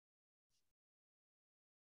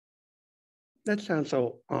That sounds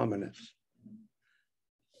so ominous.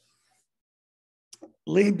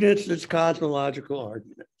 Leibniz's cosmological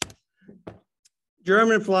argument.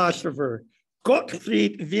 German philosopher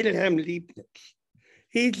Gottfried Wilhelm Leibniz.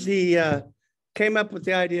 He's the came up with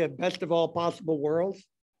the idea of best of all possible worlds.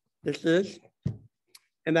 This is,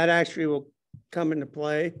 and that actually will come into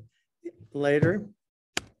play later.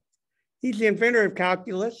 He's the inventor of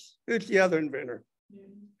calculus. Who's the other inventor?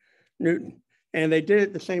 Newton. And they did it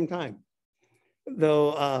at the same time,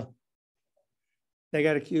 though they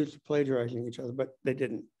got accused of plagiarizing each other, but they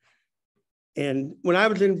didn't. And when I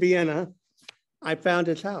was in Vienna, I found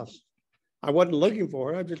his house. I wasn't looking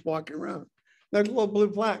for it. I was just walking around. There's a little blue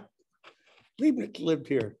plaque. Leibniz lived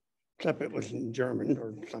here, except it was in German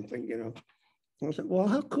or something, you know. And I said, well,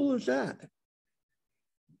 how cool is that?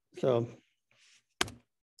 So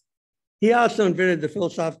he also invented the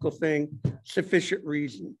philosophical thing, sufficient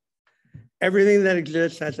reason. Everything that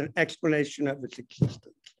exists has an explanation of its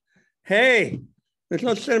existence. Hey, there's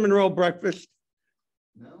no cinnamon roll breakfast.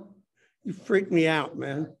 No? You freaked me out,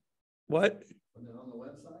 man. What? Was it on the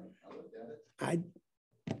website? I looked at it.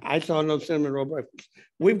 I saw no cinnamon roll breakfast.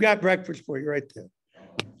 We've got breakfast for you right there.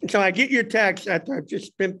 And so I get your text after I've just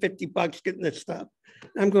spent $50 getting this stuff.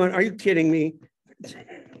 I'm going, are you kidding me?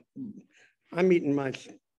 I'm eating my,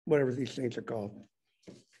 whatever these things are called.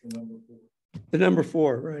 The number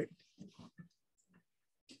four, right.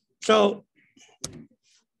 So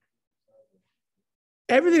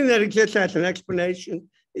everything that exists has an explanation.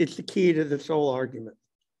 It's the key to this whole argument.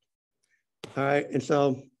 All right, and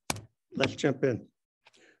so let's jump in.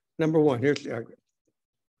 Number one, here's the argument.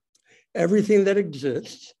 Everything that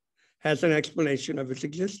exists has an explanation of its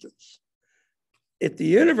existence. If the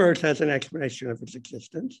universe has an explanation of its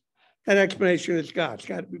existence, that explanation is God. It's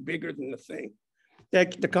got to be bigger than the thing.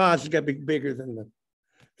 The cause has got to be bigger than the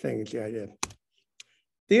thing, is the idea.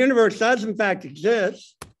 The universe does, in fact,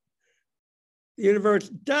 exist. The universe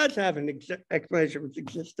does have an explanation of its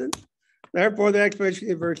existence. Therefore, the explanation of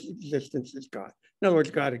the universe's existence is God. In other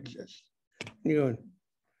words, God exists. And you're going,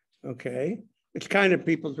 okay. It's kind of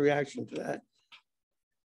people's reaction to that.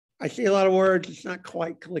 I see a lot of words. It's not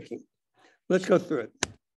quite clicking. Let's go through it.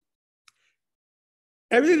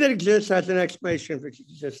 Everything that exists has an explanation of its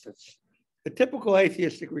existence. The typical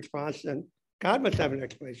atheistic response, then, God must have an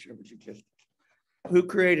explanation of its existence. Who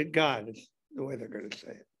created God is the way they're going to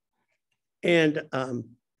say it. And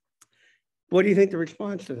what do you think the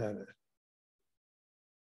response to that is?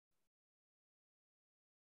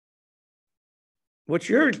 What's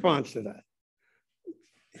your response to that?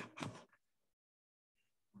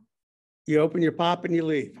 You open your pop and you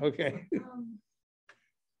leave. Okay. I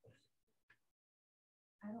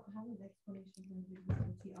don't have an explanation.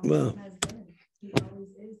 He Well, always has been. He always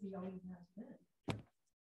is. He always has been.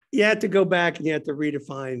 You have to go back and you have to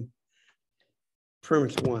redefine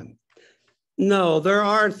premise one. No, there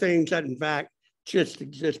are things that, in fact, just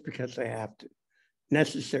exist because they have to,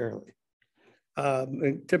 necessarily. A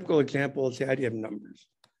typical example is the idea of numbers.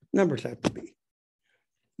 Numbers have to be,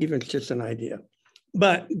 even if it's just an idea.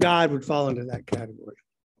 But God would fall into that category.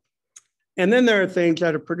 And then there are things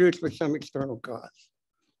that are produced with some external cause,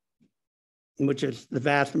 which is the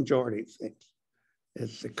vast majority of things.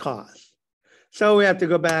 It's the cause. So we have to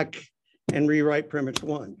go back and rewrite premise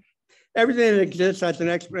one. Everything that exists has an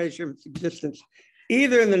explanation of its existence,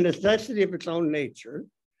 either in the necessity of its own nature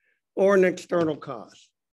or an external cause.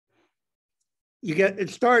 It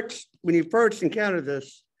starts, when you first encounter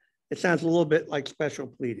this, it sounds a little bit like special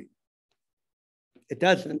pleading. It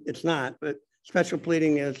doesn't, it's not, but special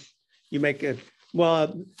pleading is you make it,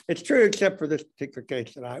 well, it's true except for this particular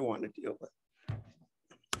case that I want to deal with.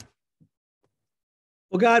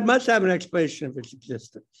 Well, God must have an explanation of its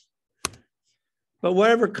existence. But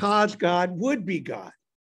whatever caused God would be God.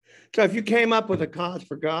 So if you came up with a cause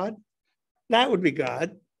for God, that would be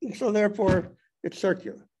God. And so therefore, it's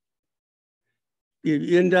circular.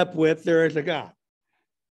 You end up with there is a God.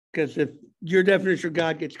 Because if your definition of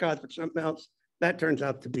God gets caused for something else, that turns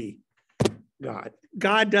out to be God.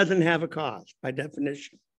 God doesn't have a cause by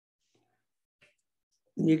definition.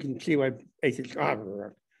 And you can see why atheists.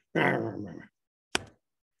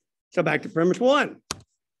 So back to premise one.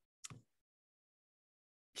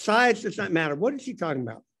 Size does not matter. What is he talking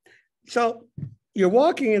about? So you're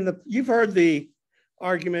walking you've heard the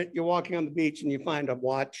argument, you're walking on the beach and you find a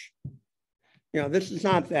watch. You know, this is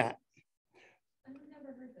not that. I've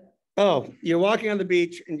never heard that. Oh, you're walking on the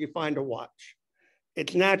beach and you find a watch.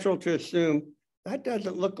 It's natural to assume that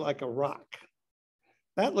doesn't look like a rock.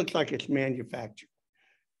 That looks like it's manufactured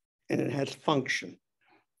and it has function.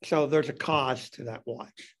 So there's a cause to that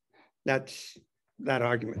watch. That's that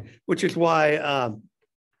argument, which is why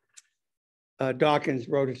Dawkins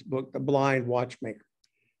wrote his book, The Blind Watchmaker,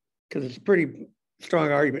 because it's a pretty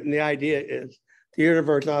strong argument. And the idea is the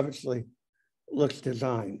universe obviously looks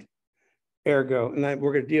designed, ergo, and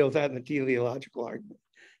we're going to deal with that in the teleological argument.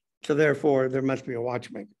 So therefore, there must be a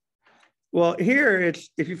watchmaker. Well, here it's,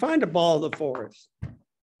 if you find a ball in the forest,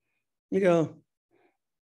 you go,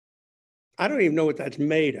 I don't even know what that's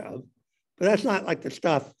made of, but that's not like the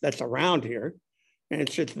stuff that's around here, and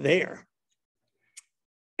it's just there.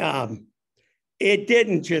 It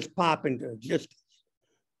didn't just pop into existence.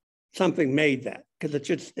 Something made that, because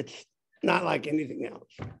it's not like anything else.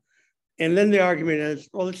 And then the argument is,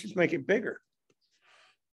 well, let's just make it bigger.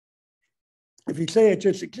 If you say it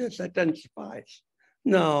just exists, that doesn't suffice.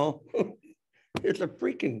 No, it's a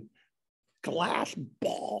freaking glass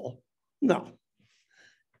ball. No.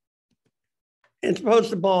 And suppose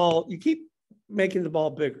the ball, you keep making the ball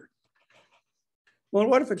bigger. Well,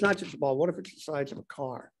 what if it's not just a ball? What if it's the size of a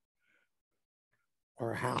car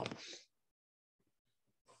or a house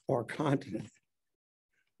or a continent,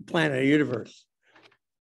 a planet, a universe?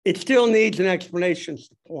 It still needs an explanation, is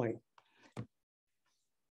the point.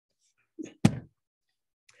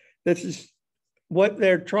 This is what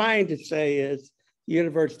they're trying to say is the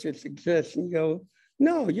universe just exists. And you go,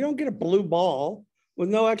 no, you don't get a blue ball with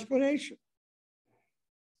no explanation.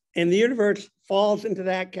 And the universe falls into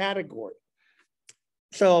that category.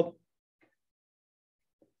 So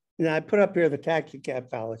now I put up here the taxi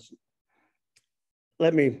cab fallacy.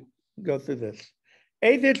 Let me go through this.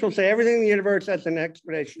 Atheists will say everything in the universe has an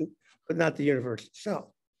explanation, but not the universe itself.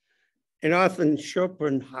 And Arthur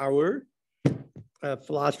Schopenhauer, a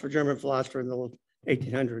philosopher, German philosopher in the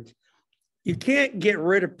 1800s, you can't get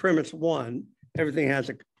rid of premise one, everything has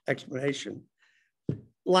an explanation.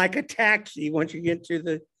 Like a taxi, once you get to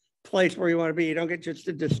the place where you want to be, you don't get just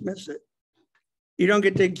to dismiss it. You don't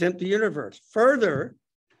get to exempt the universe. Further,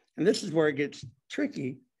 and this is where it gets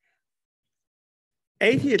tricky,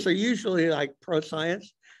 atheists are usually like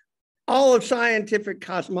pro-science. All of scientific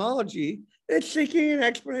cosmology is seeking an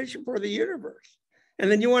explanation for the universe.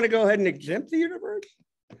 And then you want to go ahead and exempt the universe?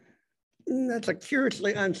 That's a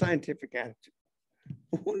curiously unscientific attitude.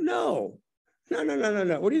 No.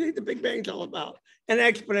 What do you think the Big Bang's all about? An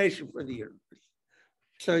explanation for the universe.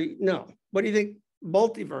 So no. What do you think?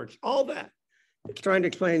 Multiverse, all that. It's trying to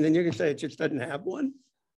explain, then you can say it just doesn't have one?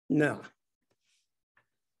 No.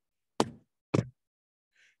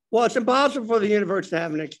 Well, it's impossible for the universe to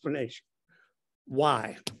have an explanation.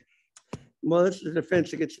 Why? Well, this is a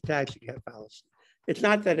defense against the taxi cab fallacy. It's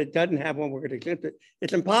not that it doesn't have one, we're going to exempt it.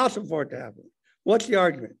 It's impossible for it to have one. What's the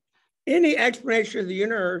argument? Any explanation of the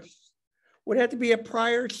universe would have to be a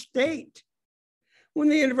prior state when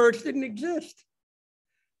the universe didn't exist,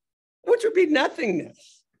 which would be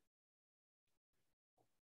nothingness.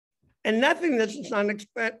 And nothingness is not an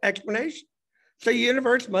explanation. So the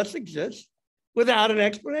universe must exist without an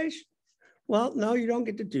explanation. Well, no, you don't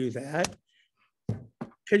get to do that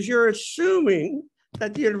because you're assuming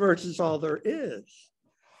that the universe is all there is.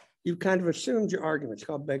 You've kind of assumed your argument. It's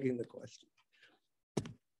called begging the question.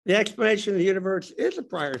 The explanation of the universe is a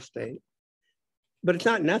prior state, but it's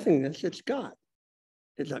not nothingness, it's God.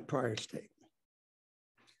 It's that prior state.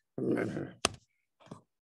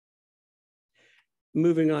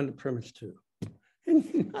 Moving on to premise two.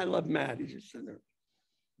 And I love Matt, he's just sitting there.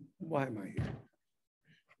 Why am I here?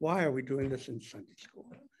 Why are we doing this in Sunday school?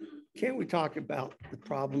 Can't we talk about the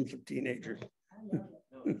problems of teenagers?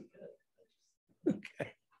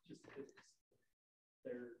 Okay.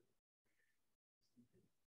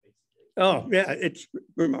 Oh, yeah, it's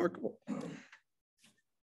remarkable.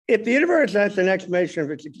 If the universe has an explanation of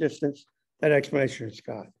its existence, that explanation is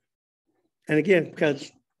God. And again,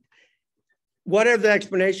 because whatever the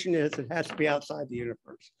explanation is, it has to be outside the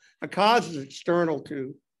universe. A cause is external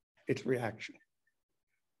to its reaction.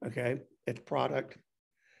 Okay, its product.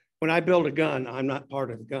 When I build a gun, I'm not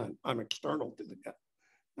part of the gun. I'm external to the gun.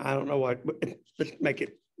 I don't know what, let's make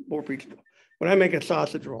it more reasonable. When I make a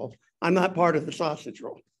sausage roll, I'm not part of the sausage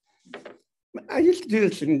roll. I used to do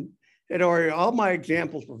this at Oreo. All my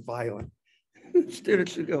examples were violent.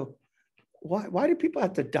 Students would go, why do people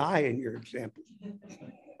have to die in your examples?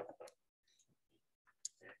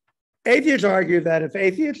 Atheists argue that if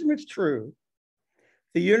atheism is true,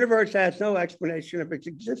 the universe has no explanation of its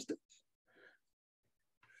existence.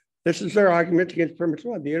 This is their argument against premise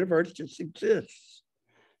one. The universe just exists.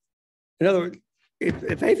 In other words,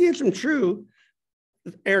 if atheism is true,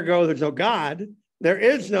 ergo there's no God, there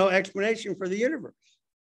is no explanation for the universe.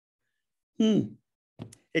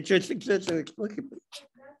 It just exists inexplicably. That's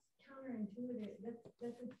counterintuitive.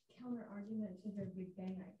 That's a counter argument to the Big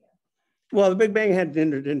Bang, I guess. Well, the Big Bang hadn't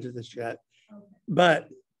entered into this yet, okay. But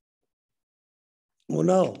Well,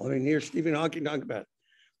 no. I mean, here's Stephen Hawking talking about it.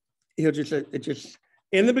 He'll just say, it just,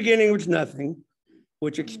 in the beginning was nothing,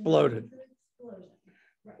 which exploded. Explosion.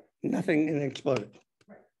 Right. Nothing and exploded.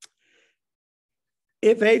 Right.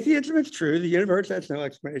 If atheism is true, the universe has no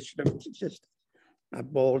explanation of its existence. I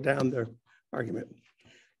boiled down their argument.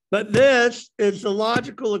 But this is the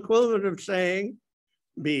logical equivalent of saying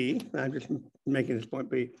B, I'm just making this point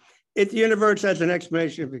B, if the universe has an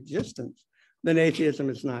explanation of existence, then atheism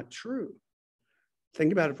is not true.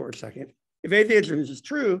 Think about it for a second. If atheism is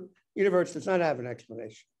true, the universe does not have an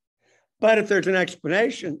explanation. But if there's an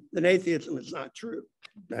explanation, then atheism is not true.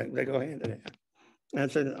 They go hand in hand. And I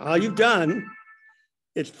said, all you've done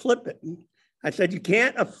is flip it. I said, you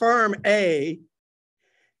can't affirm A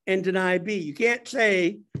and deny B. You can't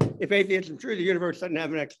say, if atheism is true, the universe doesn't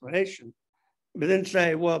have an explanation, but then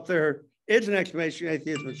say, well, if there is an explanation,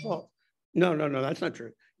 atheism is false. No, that's not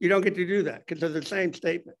true. You don't get to do that because they're the same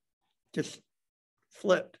statement, just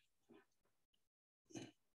flipped.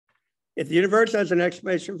 If the universe has an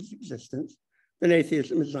explanation of its existence, then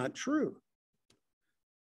atheism is not true.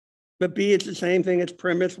 But B is the same thing as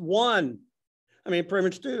premise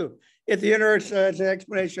 2. If the universe has an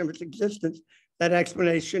explanation of its existence, that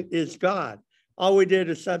explanation is God. All we did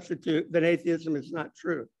is substitute, then atheism is not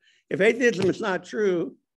true. If atheism is not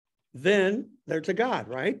true, then there's a God,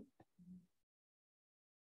 right?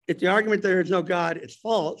 If the argument there is no God is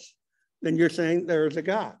false, then you're saying there is a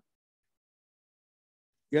God.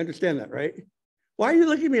 You understand that, right? Why are you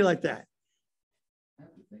looking at me like that? I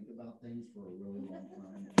have to think about things for a really long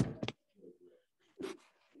time.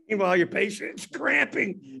 Meanwhile, your patient's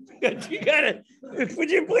cramping. You gotta,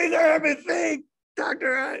 would you please have me think,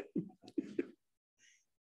 Dr. Hunt?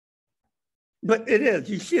 But it is,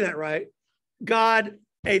 you see that, right? God,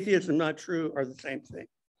 atheism, not true are the same thing.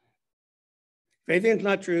 If atheism is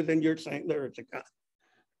not true, then you're saying there is a God.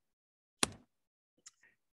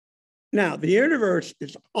 Now, the universe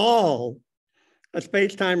is all a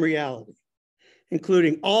space-time reality,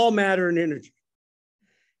 including all matter and energy.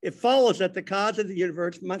 It follows that the cause of the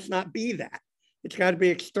universe must not be that. It's got to be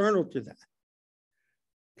external to that.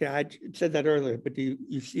 Okay, I said that earlier, but do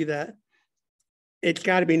you see that? It's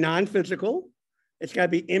got to be non-physical. It's got to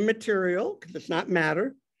be immaterial, because it's not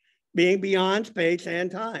matter, being beyond space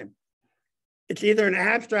and time. It's either an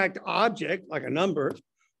abstract object, like a number,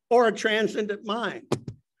 or a transcendent mind.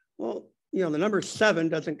 Well, the number 7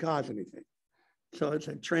 doesn't cause anything. So it's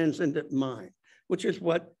a transcendent mind, which is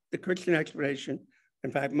what the Christian explanation,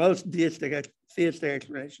 in fact, most theistic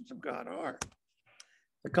explanations of God are.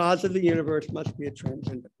 The cause of the universe must be a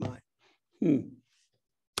transcendent mind.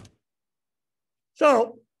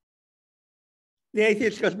 So the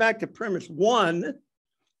atheist goes back to premise 1,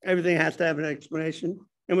 everything has to have an explanation,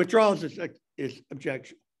 and withdraws his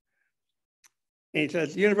objection. And he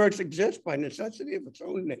says the universe exists by necessity of its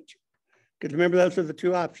own nature. Because remember, those are the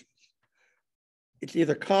two options. It's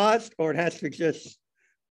either caused or it has to exist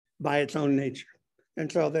by its own nature.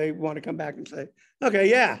 And so they want to come back and say, okay,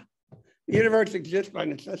 yeah, the universe exists by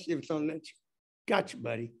necessity of its own nature. Gotcha,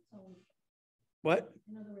 buddy. What?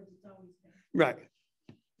 In other words, it's always there. Right.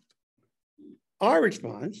 Our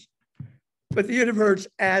response, but the universe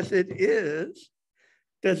as it is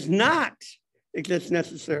does not exist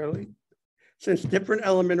necessarily, since different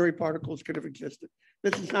elementary particles could have existed.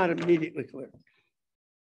 This is not immediately clear.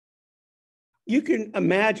 You can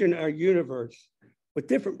imagine our universe with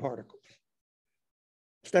different particles.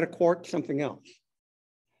 Instead of quark, something else.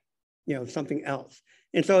 Something else.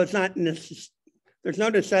 And so it's not there's no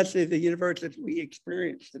necessity the universe that we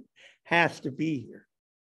experience that has to be here.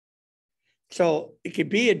 So it could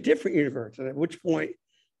be a different universe, and at which point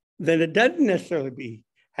then it doesn't necessarily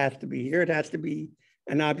have to be here. It has to be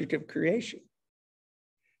an object of creation.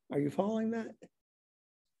 Are you following that?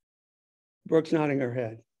 Brooke's nodding her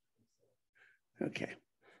head. Okay.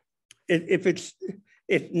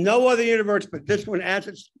 If no other universe but this one as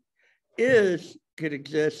it is could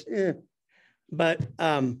exist, but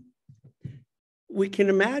we can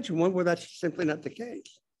imagine one where that's simply not the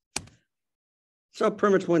case. So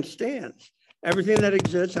premise 1 stands. Everything that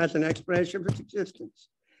exists has an explanation of its existence,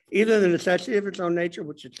 either the necessity of its own nature,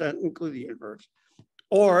 which doesn't include the universe,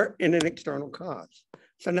 or in an external cause.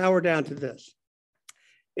 So now we're down to this.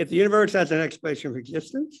 If the universe has an explanation of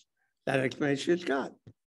existence, that explanation is God.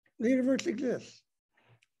 The universe exists.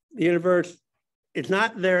 The universe is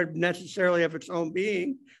not there necessarily of its own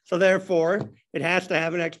being, so therefore it has to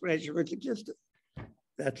have an explanation of its existence.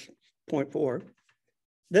 That's point 4.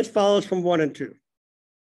 This follows from 1 and 2.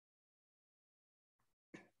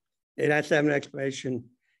 It has to have an explanation.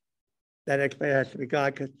 That explanation has to be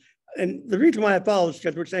God. And the reason why it follows is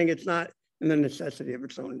because we're saying it's not in the necessity of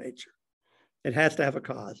its own nature. It has to have a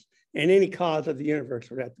cause. And any cause of the universe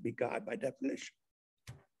would have to be God by definition.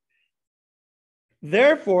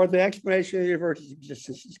 Therefore, the explanation of the universe's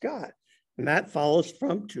existence is God. And that follows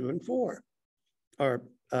from 2 and 4, or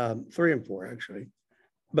 3 and 4, actually.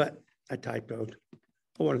 But I typoed.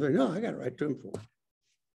 I wanted to say, no, I got it right, 2 and 4.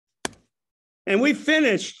 And we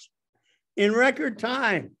finished in record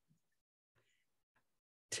time,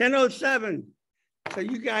 10:07. So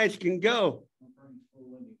you guys can go.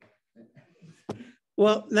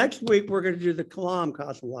 Well, next week, we're going to do the Kalam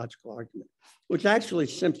cosmological argument, which is actually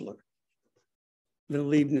simpler than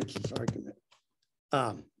Leibniz's argument.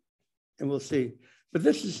 And we'll see. But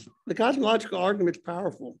this is, the cosmological argument is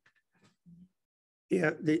powerful.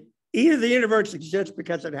 Yeah, either the universe exists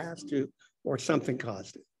because it has to, or something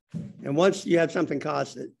caused it. And once you have something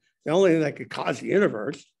caused it, the only thing that could cause the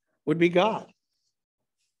universe would be God.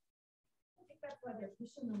 I think that's why they're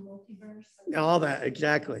pushing the multiverse. All that,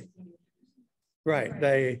 exactly. Right.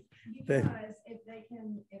 Because if they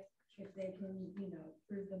can, you know,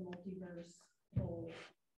 prove the multiverse whole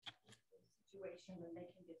situation, and they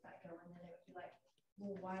can get that going, then it would be like,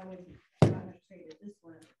 well, why would God have created this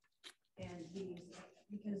one and these?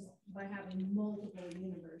 Because by having multiple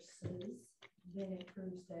universes, then it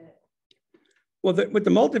proves that. Well, with the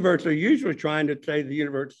multiverse, they're usually trying to say the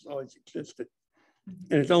universe has always existed.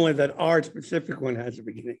 And it's only that our specific one has a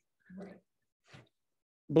beginning. Right.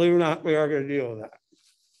 Believe it or not, we are going to deal with that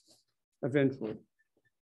eventually.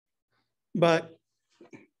 But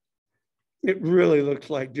it really looks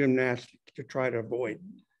like gymnastics to try to avoid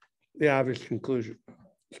the obvious conclusion,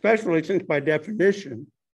 especially since by definition,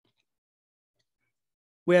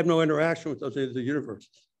 we have no interaction with those other universes.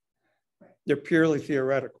 Right. They're purely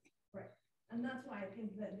theoretical. Right. And that's why I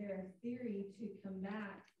think that their theory to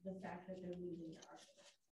combat the fact that they're losing their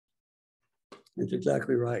argument. That's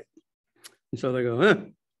exactly right. And so they go, huh?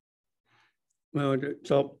 Well,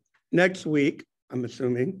 so next week, I'm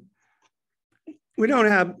assuming, we don't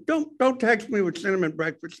have, don't text me with cinnamon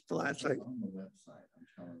breakfast the last night. On the website, I'm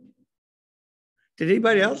telling you. Did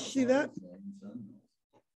anybody else see that?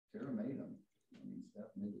 Tara made them. I mean, Steph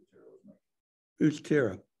made it. Tara was making. Who's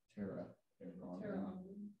Tara? Tara. They're on down.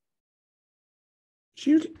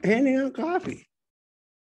 She was handing out coffee.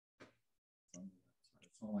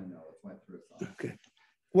 That's all I know. It went through a thought. Okay.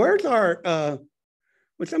 Where's our,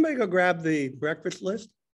 would somebody go grab the breakfast list?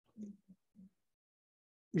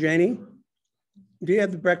 Janie, do you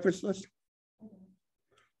have the breakfast list?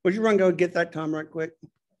 Would you run go get that, Tom, right quick?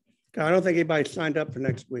 I don't think anybody signed up for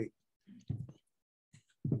next week.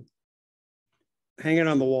 Hang it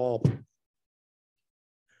on the wall.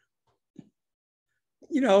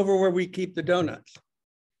 You know, over where we keep the donuts.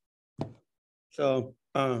 So,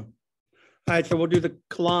 all right, so we'll do the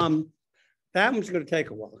Kalam. That one's going to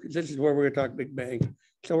take a while because this is where we're going to talk Big Bang.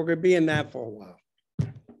 So we're going to be in that for a while,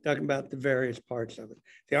 talking about the various parts of it.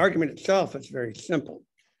 The argument itself is very simple,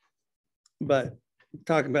 but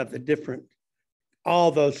talking about the different,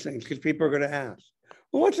 all those things, because people are going to ask,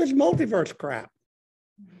 well, what's this multiverse crap?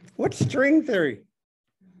 What's string theory?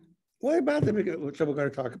 What about the, so we're going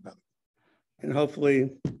to talk about it. And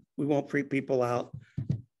hopefully we won't freak people out.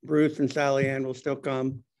 Bruce and Sally Ann will still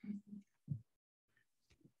come.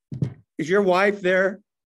 Is your wife there,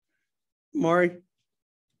 Maury?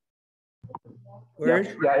 Where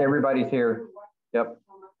Yep. Yeah, everybody's here. Yep.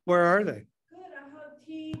 Where are they? Good.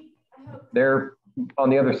 I hope They're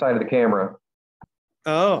on the other side of the camera.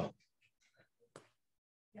 Oh.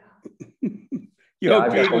 yeah. You Yeah,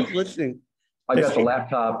 hope was listening. I got the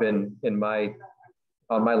laptop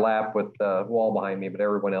on my lap with the wall behind me, but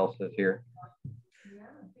everyone else is here. Yeah,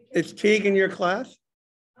 Is Teague in your class?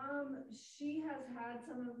 She has had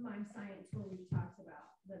some of my science where we talked about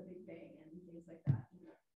the Big Bang and things like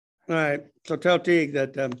that. All right. So tell Teague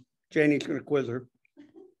that Janie's going to quiz her.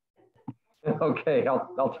 Okay,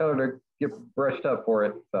 I'll tell her to get brushed up for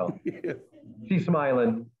it. So Yeah. she's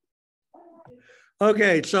smiling.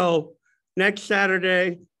 Okay. So next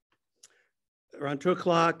Saturday around 2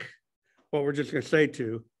 o'clock, well, we're just going to say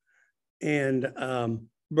 2. And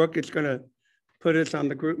Brooke is going to put us on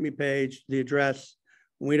the GroupMe page, the address.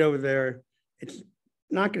 We'd over there. It's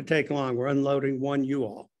not going to take long. We're unloading one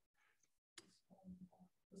U-Haul.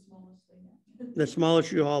 The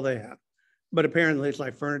smallest U-Haul they have. But apparently it's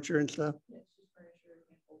like furniture and stuff.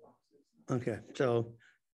 Okay, so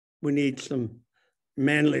we need some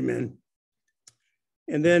manly men.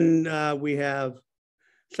 And then we have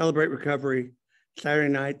Celebrate Recovery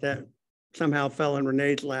Saturday night that somehow fell in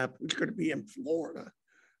Renee's lap. It's going to be in Florida.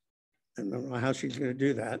 I don't know how she's going to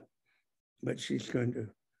do that, but she's going to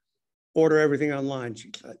order everything online,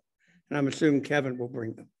 she said. And I'm assuming Kevin will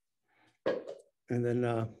bring them. And then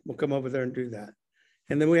we'll come over there and do that.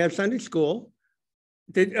 And then we have Sunday school.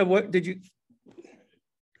 What did you?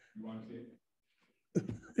 You want to see it?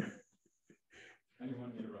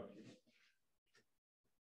 Anyone interrupt you?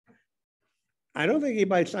 I don't think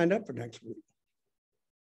anybody signed up for next week.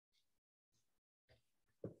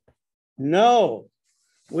 No,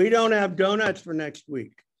 we don't have donuts for next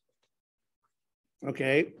week.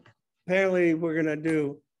 Okay, apparently we're gonna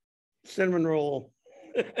do cinnamon roll.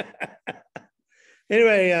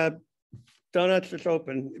 Anyway, donuts is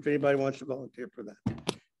open if anybody wants to volunteer for that.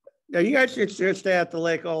 Now you guys should stay at the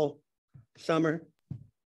lake all summer.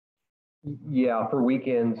 Yeah, for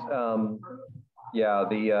weekends. Yeah,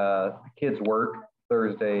 the kids work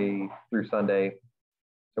Thursday through Sunday,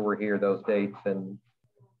 so we're here those dates. And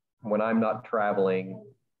when I'm not traveling,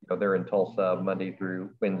 they're in Tulsa Monday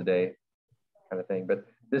through Wednesday, kind of thing. But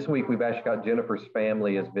this week we've actually got Jennifer's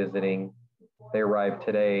family is visiting. They arrived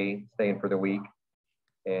today, staying for the week,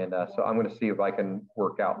 and so I'm going to see if I can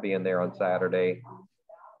work out being there on Saturday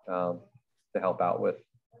to help out with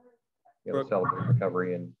Celebrate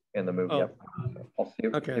Recovery and the movie. Oh. Yep. So I'll see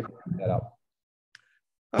if, Okay. if we can get that out.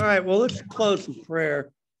 All right, well, let's close with prayer.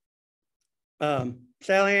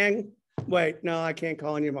 Sally Ann, wait, no, I can't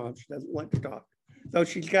call on your mom. She doesn't like to talk. Though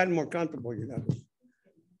she's gotten more comfortable,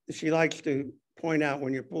 She likes to point out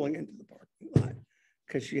when you're pulling into the parking lot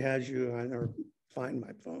because she has you on her Find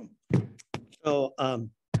My Phone. So,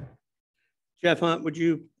 Jeff Hunt, would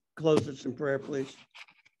you close us in prayer, please?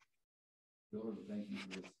 Lord, thank you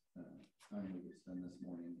for this time we could spend this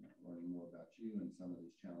morning learning more about you and some of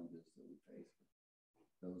these challenges that we face.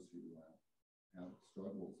 Those who have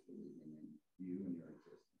struggles believing in you and your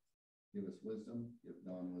existence. Give us wisdom, give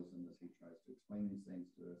Don wisdom as he tries to explain these things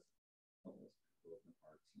to us. Help us open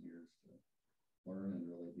hearts and ears to learn and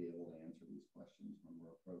really be able to answer these questions when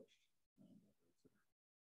we're approached.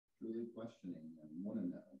 Truly questioning and want to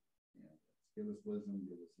know. And give us wisdom,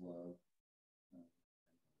 give us love, and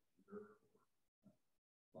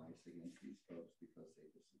bias against these folks because they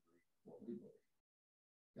disagree with what we believe.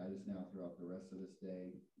 Guide us now throughout the rest of this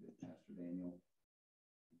day with Pastor Daniel.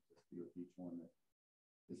 Just be with each one that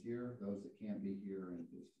is here, those that can't be here, and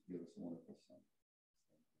just give us a wonderful Sunday.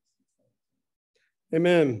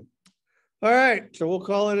 Amen. All right, so we'll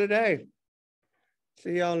call it a day.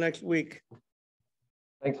 See y'all next week.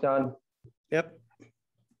 Thanks, Don. Yep.